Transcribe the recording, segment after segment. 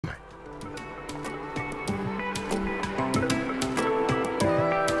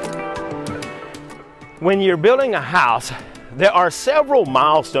When you're building a house, there are several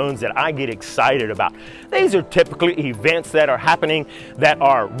milestones that I get excited about. These are typically events that are happening that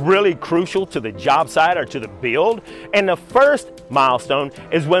are really crucial to the job site or to the build. And the first milestone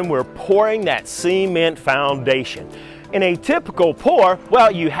is when we're pouring that cement foundation. In a typical pour,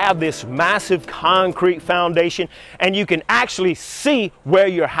 well, you have this massive concrete foundation and you can actually see where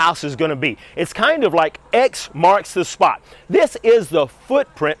your house is going to be. It's kind of like X marks the spot. This is the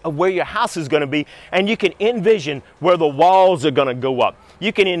footprint of where your house is going to be, and you can envision where the walls are going to go up.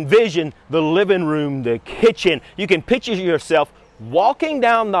 You can envision the living room, the kitchen. You can picture yourself walking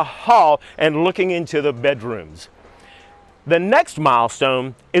down the hall and looking into the bedrooms. The next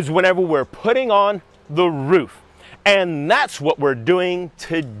milestone is whenever we're putting on the roof. And that's what we're doing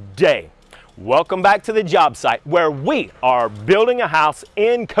today. Welcome back to the job site where we are building a house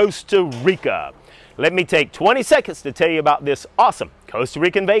in Costa Rica. Let me take 20 seconds to tell you about this awesome Costa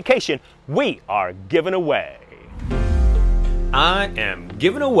Rican vacation we are giving away. I am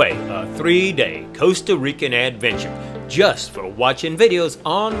giving away a 3-day Costa Rican adventure just for watching videos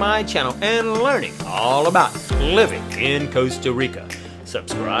on my channel and learning all about living in Costa Rica.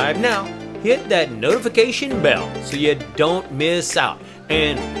 Subscribe now. Hit that notification bell so you don't miss out,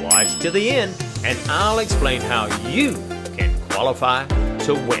 and watch to the end and I'll explain how you can qualify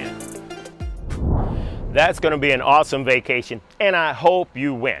to win. That's going to be an awesome vacation and I hope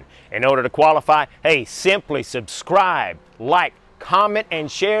you win. In order to qualify, hey, simply subscribe, like, comment,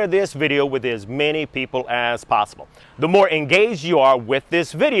 and share this video with as many people as possible. The more engaged you are with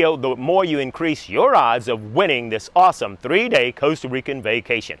this video, the more you increase your odds of winning this awesome 3-day Costa Rican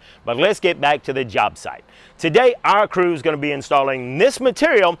vacation. But let's get back to the job site. Today, our crew is going to be installing this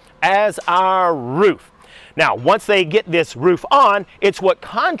material as our roof. Now, once they get this roof on, it's what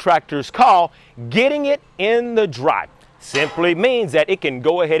contractors call getting it in the dry. Simply means that it can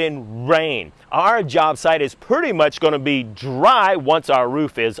go ahead and rain. Our job site is pretty much going to be dry once our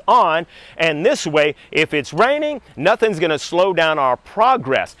roof is on, and this way, if it's raining, nothing's going to slow down our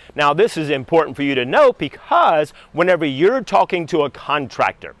progress. Now, this is important for you to know because whenever you're talking to a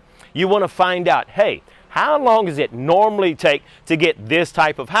contractor, you want to find out, hey, how long does it normally take to get this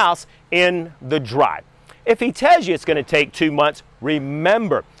type of house in the dry? If he tells you it's going to take 2 months,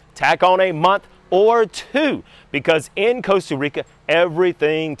 remember, tack on a month or 2, because in Costa Rica,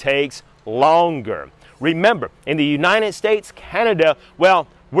 everything takes longer. Remember, in the United States, Canada, well,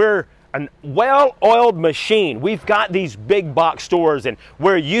 we're a well-oiled machine. We've got these big box stores and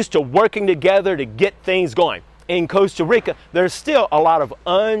we're used to working together to get things going. In Costa Rica, there's still a lot of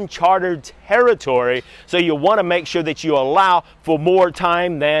uncharted territory, so you want to make sure that you allow for more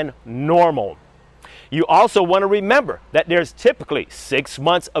time than normal. You also want to remember that there's typically 6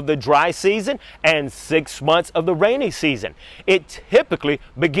 months of the dry season and 6 months of the rainy season. It typically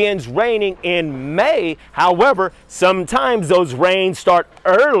begins raining in May. However, sometimes those rains start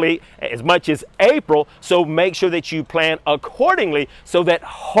early, as much as April, so make sure that you plan accordingly so that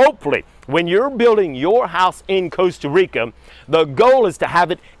hopefully when you're building your house in Costa Rica, the goal is to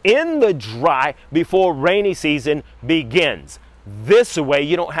have it in the dry before rainy season begins. This way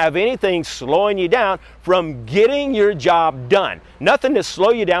you don't have anything slowing you down from getting your job done. Nothing to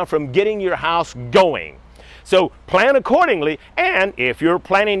slow you down from getting your house going. So plan accordingly, and if you're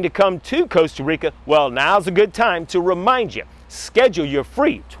planning to come to Costa Rica, well, now's a good time to remind you. Schedule your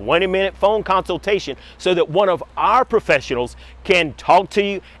free 20-minute phone consultation so that one of our professionals can talk to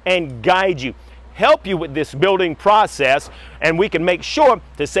you and guide you, help you with this building process, and we can make sure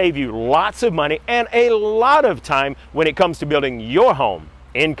to save you lots of money and a lot of time when it comes to building your home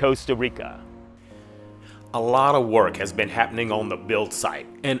in Costa Rica. A lot of work has been happening on the build site,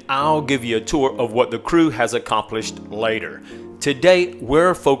 and I'll give you a tour of what the crew has accomplished later. Today,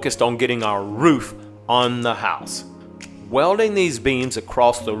 we're focused on getting our roof on the house. Welding these beams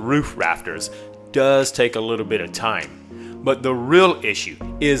across the roof rafters does take a little bit of time. But the real issue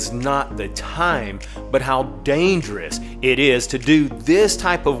is not the time, but how dangerous it is to do this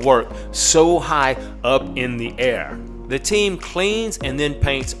type of work so high up in the air. The team cleans and then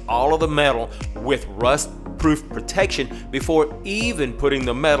paints all of the metal with rust-proof protection before even putting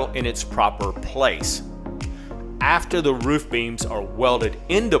the metal in its proper place. After the roof beams are welded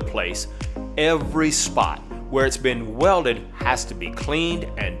into place, every spot where it's been welded has to be cleaned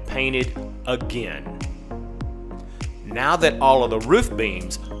and painted again. Now that all of the roof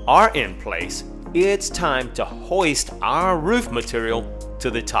beams are in place, it's time to hoist our roof material to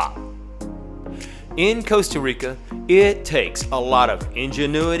the top. In Costa Rica, it takes a lot of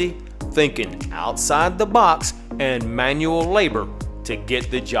ingenuity, thinking outside the box, and manual labor to get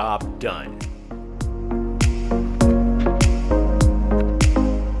the job done.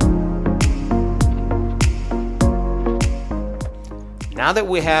 Now that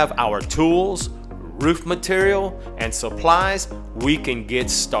we have our tools, roof material, and supplies, we can get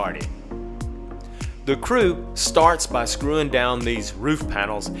started. The crew starts by screwing down these roof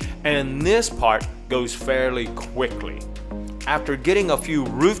panels, and this part goes fairly quickly. After getting a few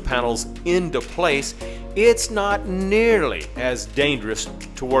roof panels into place, it's not nearly as dangerous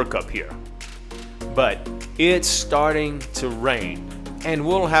to work up here. But it's starting to rain, and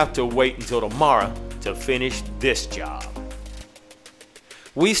we'll have to wait until tomorrow to finish this job.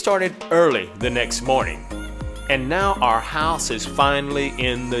 We started early the next morning, and now our house is finally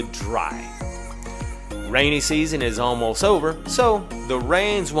in the dry. Rainy season is almost over, so the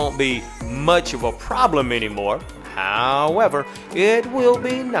rains won't be much of a problem anymore. However, it will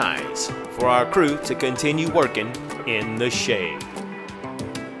be nice for our crew to continue working in the shade.